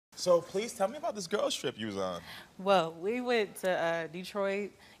So please tell me about this girls trip you was on. Well, we went to Detroit.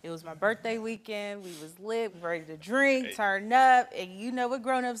 It was my birthday weekend. We was lit, ready to drink, turn up, and you know what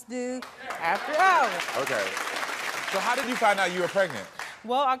grown-ups do after hours. Okay. So how did you find out you were pregnant?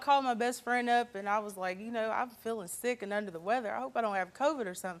 Well, I called my best friend up, and I was like, you know, I'm feeling sick and under the weather. I hope I don't have COVID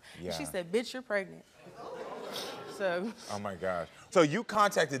or something. Yeah. And she said, bitch, you're pregnant. So. Oh, my gosh. So you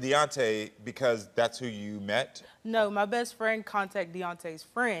contacted Dionte because that's who you met? No, my best friend contacted Dionte's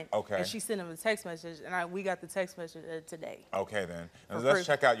friend. Okay. And she sent him a text message, and we got the text message today. Okay, then. And For let's proof.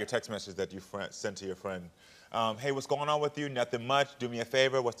 check out your text message that you sent to your friend. Hey, what's going on with you? Nothing much. Do me a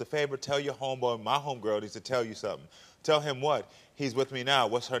favor. What's the favor? Tell your homeboy, my homegirl needs to tell you something. Tell him what? He's with me now.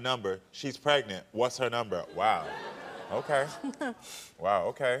 What's her number? She's pregnant. What's her number? Wow. Okay. Wow,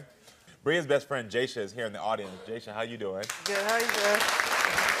 okay. Bria's best friend, Jaisha, is here in the audience. Jaisha, how you doing? Good, how you doing?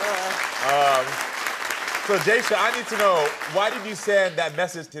 So, Jaisha, I need to know, why did you send that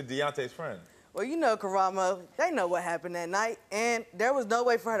message to Deonte's friend? Well, you know, Karamo, they know what happened that night, and there was no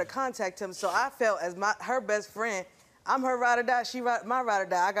way for her to contact him, so I felt as her best friend, I'm her ride or die, my ride or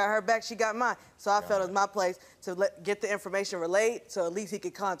die. I got her back, she got mine. So I felt it was my place to get the information relayed so at least he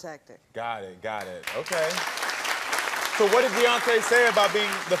could contact her. Got it, okay. So what did Dionte say about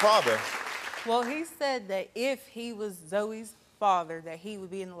being the father? Well, he said that if he was Zoe's father, that he would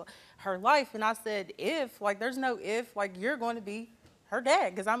be in her life. And I said, if, like, there's no if, like, you're going to be her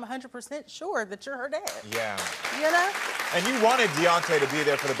dad, because I'm 100% sure that you're her dad. Yeah. You know? And you wanted Dionte to be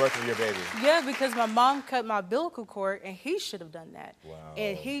there for the birth of your baby. Yeah, because my mom cut my umbilical cord, and he should have done that. Wow.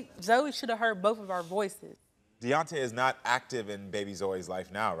 And Zoe should have heard both of our voices. Dionte is not active in baby Zoe's life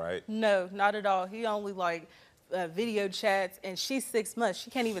now, right? No, not at all. He only, like, video chats, and she's 6 months. She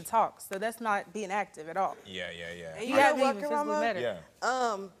can't even talk, so that's not being active at all. Yeah. And You haven't even physically met her.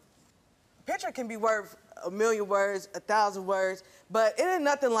 Yeah. Picture can be worth 1,000,000 words, 1,000 words, but it ain't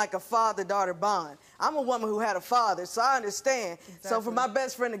nothing like a father-daughter bond. I'm a woman who had a father, so I understand. Exactly. So for my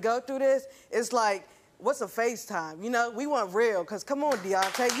best friend to go through this, it's like, what's a FaceTime? You know, we want real, because come on,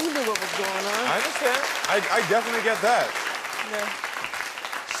 Dionte, you knew what was going on. I understand. I definitely get that. Yeah.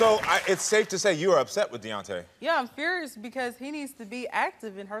 So it's safe to say you were upset with Dionte. Yeah, I'm furious because he needs to be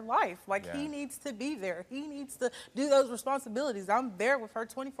active in her life. Like, Yeah. he needs to be there. He needs to do those responsibilities. I'm there with her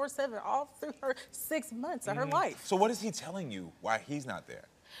 24/7 all through her 6 months of her life. So what is he telling you why he's not there?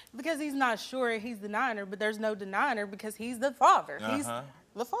 Because he's not sure, he's denying her, but there's no denying her because he's the father. He's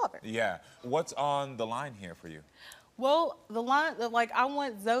the father. Yeah. What's on the line here for you? Well, like, I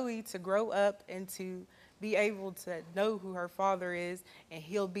want Zoe to grow up and to be able to know who her father is, and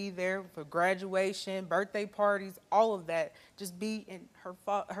he'll be there for graduation, birthday parties, all of that. Just be in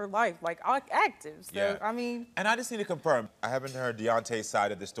her life, like, active. So, Yeah. I mean. And I just need to confirm, I haven't heard Deonte's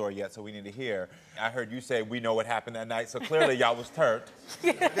side of the story yet, so we need to hear. I heard you say we know what happened that night, so clearly y'all was turned.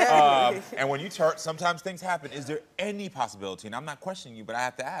 And when you turn, sometimes things happen. Is there any possibility, and I'm not questioning you, but I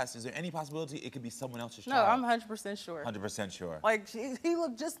have to ask, is there any possibility it could be someone else's child? No, I'm 100% sure. 100% sure. Like, he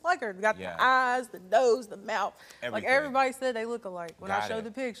looked just like her. Got the eyes, the nose, the mouth. Everything. Like, everybody said they look alike when I showed it.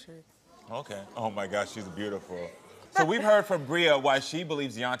 the picture. Okay. Oh my gosh, she's beautiful. So we've heard from Bria why she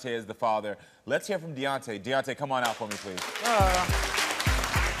believes Dionte is the father. Let's hear from Dionte. Dionte, come on out for me, please.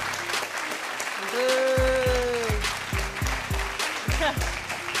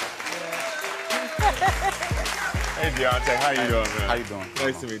 Hey, Dionte, how you doing, man? How you doing?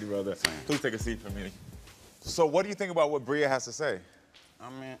 Nice to meet you, brother. Please take a seat for me. So what do you think about what Bria has to say? I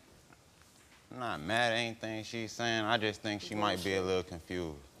mean, I'm not mad at anything she's saying. I just think she might be a little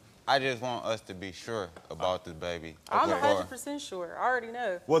confused. I just want us to be sure about this baby. I'm 100% sure. I already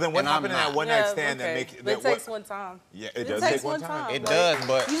know. Well, then what happened in that one night stand that make But it takes one time. Yeah, it does take one time. It does,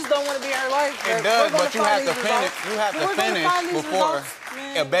 but you just don't want to be in her life. it does, but you have to finish. You have to finish before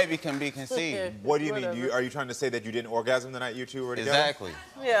a baby can be conceived. What do you mean? Are you trying to say that you didn't orgasm the night you two were together? Exactly.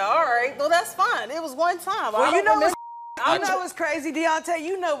 Yeah, all right. Well, that's fine. It was one time. Well, you know what's crazy, Dionte.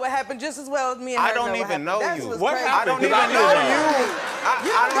 You know what happened just as well as me and her. I don't even know you. What happened? I don't even know you.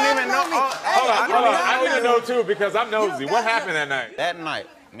 I don't even know. Hold on. I need to know too because I'm nosy. What happened that night? That night,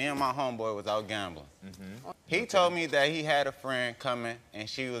 me and my homeboy was out gambling. He told me that he had a friend coming and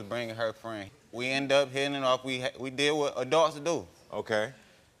she was bringing her friend. We ended up hitting it off. We did what adults do. Okay.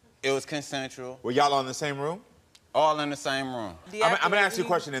 It was consensual. Were y'all all in the same room? All in the same room. I'm gonna ask you a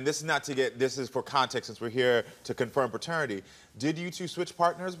question, and this is for context since we're here to confirm paternity. Did you two switch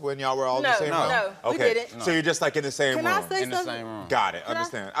partners when y'all were all in the same room? No, okay. we didn't. So you're just like in the same room? Can I say in the same room. Got it,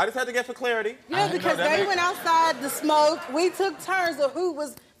 understand. I just had to get for clarity. Yeah, because they went outside to smoke. We took turns of who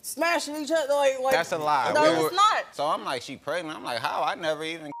was smashing each other. Like That's a lie. No, it's not. So I'm like, she pregnant. I'm like, how? I never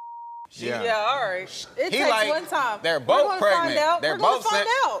even. Yeah, all right. It He takes like, one time. They're We're both gonna pregnant. Find out. They're We're gonna both find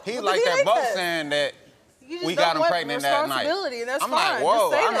saying, out. he With like the they're DNA both test. saying that You just we don't got him want pregnant that night. responsibility, and that's I'm fine. like, whoa.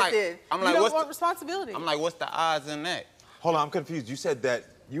 Just say I'm that like, then. I'm You like, don't what's want the, responsibility. I'm like, what's the odds in that? Hold on, I'm confused. You said that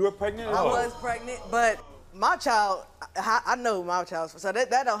you were pregnant? I was pregnant, but my child, I know my child, so that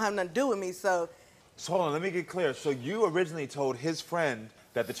don't have nothing to do with me. So hold on, let me get clear. So you originally told his friend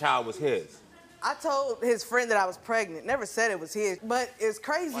that the child was his? I told his friend that I was pregnant. Never said it was his, but it's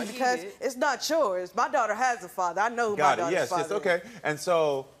crazy because it's not yours. My daughter has a father. I know who my daughter's father is. Okay. And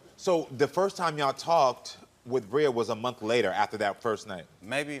so the first time y'all talked with Bria was a month later after that first night?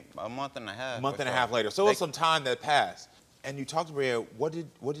 Maybe a month and a half. A month and a half later. So it was some time that passed. And you talked to Bria. What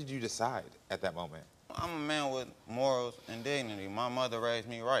did you decide at that moment? I'm a man with morals and dignity. My mother raised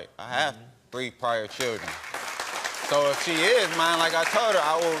me right. I have 3 prior children. So if she is mine, like I told her,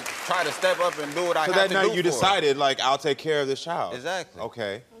 I will try to step up and do what I have to do. So that night you decided, like, I'll take care of this child. Exactly.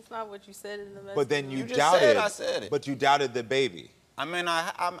 Okay. That's not what you said in the message. But then you just doubted. said I said it. But you doubted the baby. I mean,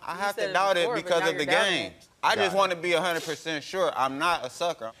 I have said to it doubt before, it but now because of you're the doubting game. it. I Got just it. want to be 100% sure I'm not a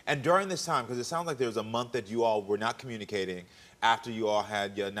sucker. And during this time, because it sounds like there was a month that you all were not communicating after you all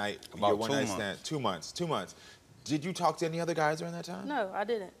had your About one 2 night months. stand. 2 months. 2 months. Did you talk to any other guys during that time? No, I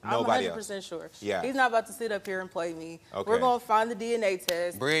didn't. Nobody I'm 100% sure. Yeah. He's not about to sit up here and play me. Okay. We're going to find the DNA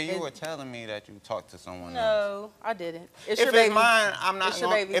test. Bria, you and- were telling me that you talked to someone else. No, I didn't. It's If your baby. it's mine, I'm not It's your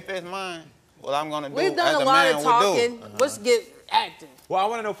going. baby. If it's mine, well, I'm going to do We've as done a a lot man of would talking. do. Let's get active. Well, I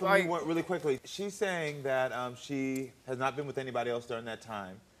want to know from Right. you really quickly. She's saying that she has not been with anybody else during that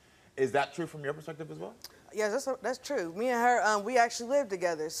time. Is that true from your perspective as well? Yes, that's true. Me and her, we actually lived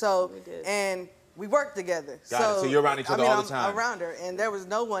together. So We did. and we worked together. Got it. So you're around each other all the time. I'm around her, and there was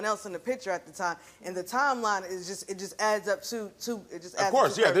no one else in the picture at the time. And the timeline is just adds up to it just adds. Of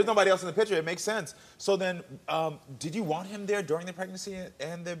course, up to yeah. There's perfect. nobody else in the picture. It makes sense. So then, did you want him there during the pregnancy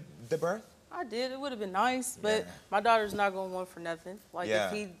and the birth? I did. It would have been nice, but Yeah. my daughter's not going to want for nothing. Like, Yeah.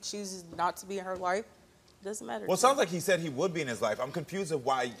 if he chooses not to be in her life, it doesn't matter. Well, it to sounds me. like he said he would be in his life. I'm confused of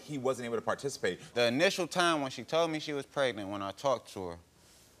why he wasn't able to participate. The initial time when she told me she was pregnant, when I talked to her,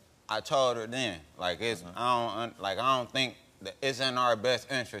 I told her then, like, I don't think that it's in our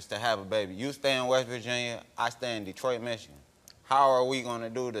best interest to have a baby. You stay in West Virginia, I stay in Detroit, Michigan. How are we gonna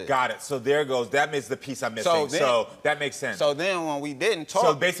do this? Got it. So there goes. That is the piece I'm missing. So that makes sense. So then when we didn't talk,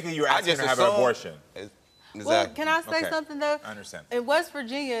 So basically you were I asking just her to have an assumed- abortion. Exactly. Well, can I say Okay. something, though? I understand. In West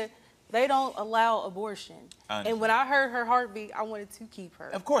Virginia, they don't allow abortion. I understand. And when I heard her heartbeat, I wanted to keep her.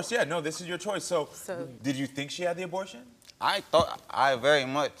 Of course, yeah. No, this is your choice. So, So- did you think she had the abortion? I very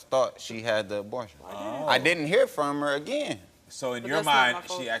much thought she had the abortion. I didn't hear from her again. So in But your that's not mind, my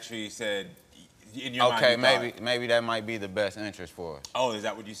fault. she actually said, in your mind, Okay, you thought- maybe that might be the best interest for us. Oh, is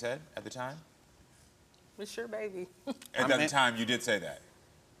that what you said at the time? It's your baby. At I that mean- time, you did say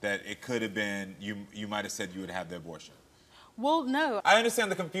that it could have been, you might have said you would have the abortion. Well, no. I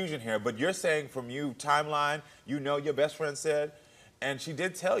understand the confusion here, but you're saying from you, timeline, your best friend said, and she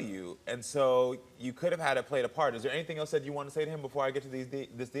did tell you, and so you could have had it played a part. Is there anything else that you want to say to him before I get to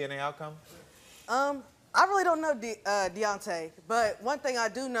this DNA outcome? I really don't know Dionte, but one thing I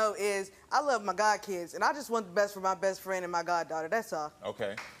do know is I love my god kids, and I just want the best for my best friend and my goddaughter. That's all.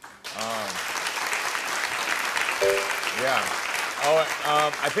 Okay. Yeah.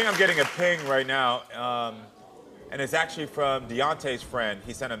 Oh, I think I'm getting a ping right now, and it's actually from Dionte's friend.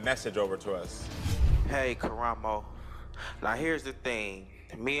 He sent a message over to us. Hey, Karamo. Now, here's the thing.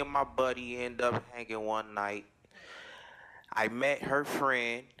 Me and my buddy end up hanging one night. I met her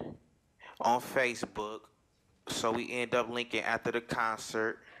friend on Facebook, so we end up linking after the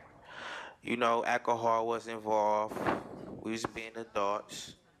concert. You know, alcohol was involved. We was being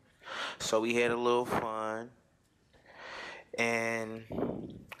adults. So we had a little fun. And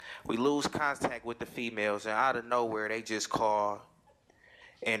we lose contact with the females, and out of nowhere, they just call,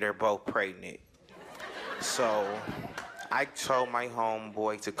 and they're both pregnant. So I told my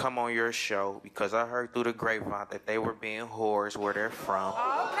homeboy to come on your show because I heard through the grapevine that they were being whores where they're from.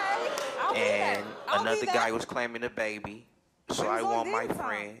 And another guy was claiming the baby. So I want my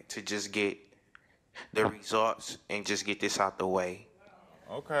friend to just get the results and just get this out the way.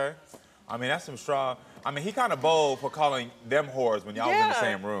 Okay. I mean, that's some strong. I mean, he kind of bold for calling them whores when y'all was in the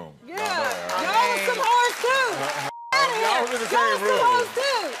same room. Yeah. Y'all was some whores, too. Y'all was in the same room. Y'all was some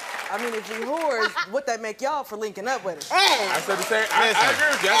whores, too. I mean, if we whores, what that make y'all for linking up with us? I said the same. I agree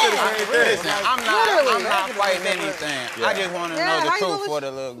with you. I said the same thing. Listen, I'm not fighting anything. I just want to know the truth for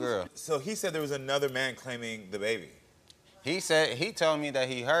the little girl. So he said there was another man claiming the baby. He told me that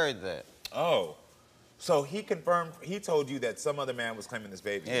he heard that. Oh. So he confirmed, he told you that some other man was claiming this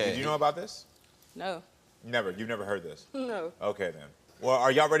baby. Yeah, Did you know about this? No. Never. You've never heard this? No. Okay, then. Well,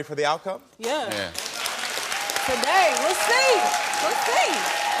 are y'all ready for the outcome? Yeah. Yeah. Today, let's see. Let's see.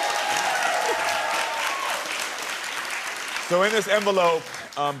 So in this envelope,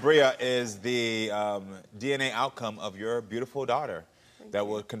 Bria, is the DNA outcome of your beautiful daughter that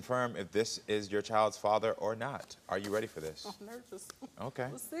will confirm if this is your child's father or not. Are you ready for this? I'm nervous. Okay.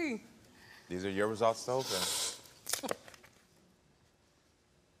 Let's see. These are your results to open.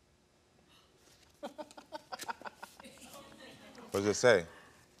 What does it say?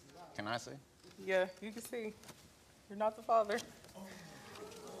 Can I see? Yeah, you can see. You're not the father.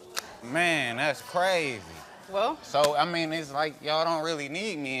 Man, that's crazy. Well, So, I mean, it's like y'all don't really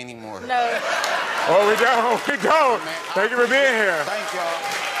need me anymore. no. Oh, we don't. We don't. Man, Thank you for being here. Thank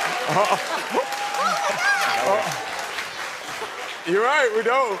y'all. You're right. We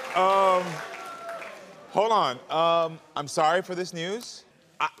don't. Hold on. I'm sorry for this news.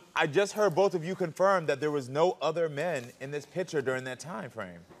 I just heard both of you confirm that there was no other men in this picture during that time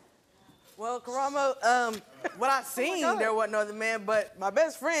frame. Well, Karamo, what I seen, there wasn't no other man, but my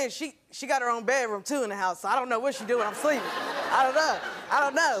best friend, she got her own bedroom too in the house, so I don't know what she do when I'm sleeping. I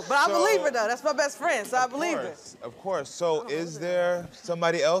don't know. But I believe her though. That's my best friend, so I believe her. Of course. So is there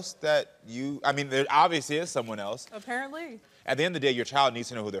somebody else that I mean, there obviously is someone else. Apparently. At the end of the day, your child needs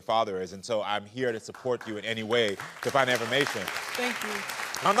to know who their father is, and so I'm here to support you in any way to find information. Thank you.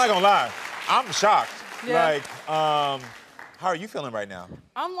 I'm not gonna lie, I'm shocked. Yeah. Like, how are you feeling right now?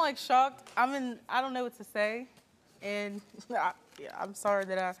 I'm like shocked. I don't know what to say. And I'm sorry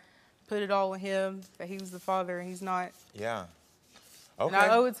that I put it all on him, that he was the father and he's not. Yeah. And I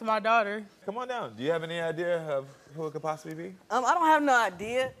owe it to my daughter. Come on down. Do you have any idea of who it could possibly be? I don't have no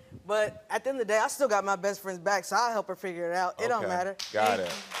idea, but at the end of the day, I still got my best friend's back, so I'll help her figure it out. It don't matter. Got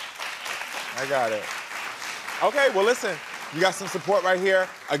it. I got it. Okay, well, listen. You got some support right here.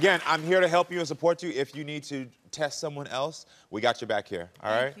 Again, I'm here to help you and support you. If you need to test someone else, we got your back here,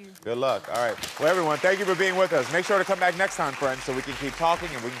 all right? Thank you. Good luck. All right. Well, everyone, thank you for being with us. Make sure to come back next time, friends, so we can keep talking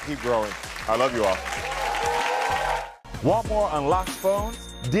and we can keep growing. I love you all. Want more unlocked phones,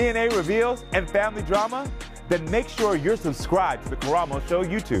 DNA reveals, and family drama? Then make sure you're subscribed to the Karamo Show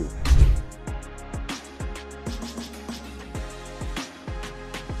YouTube.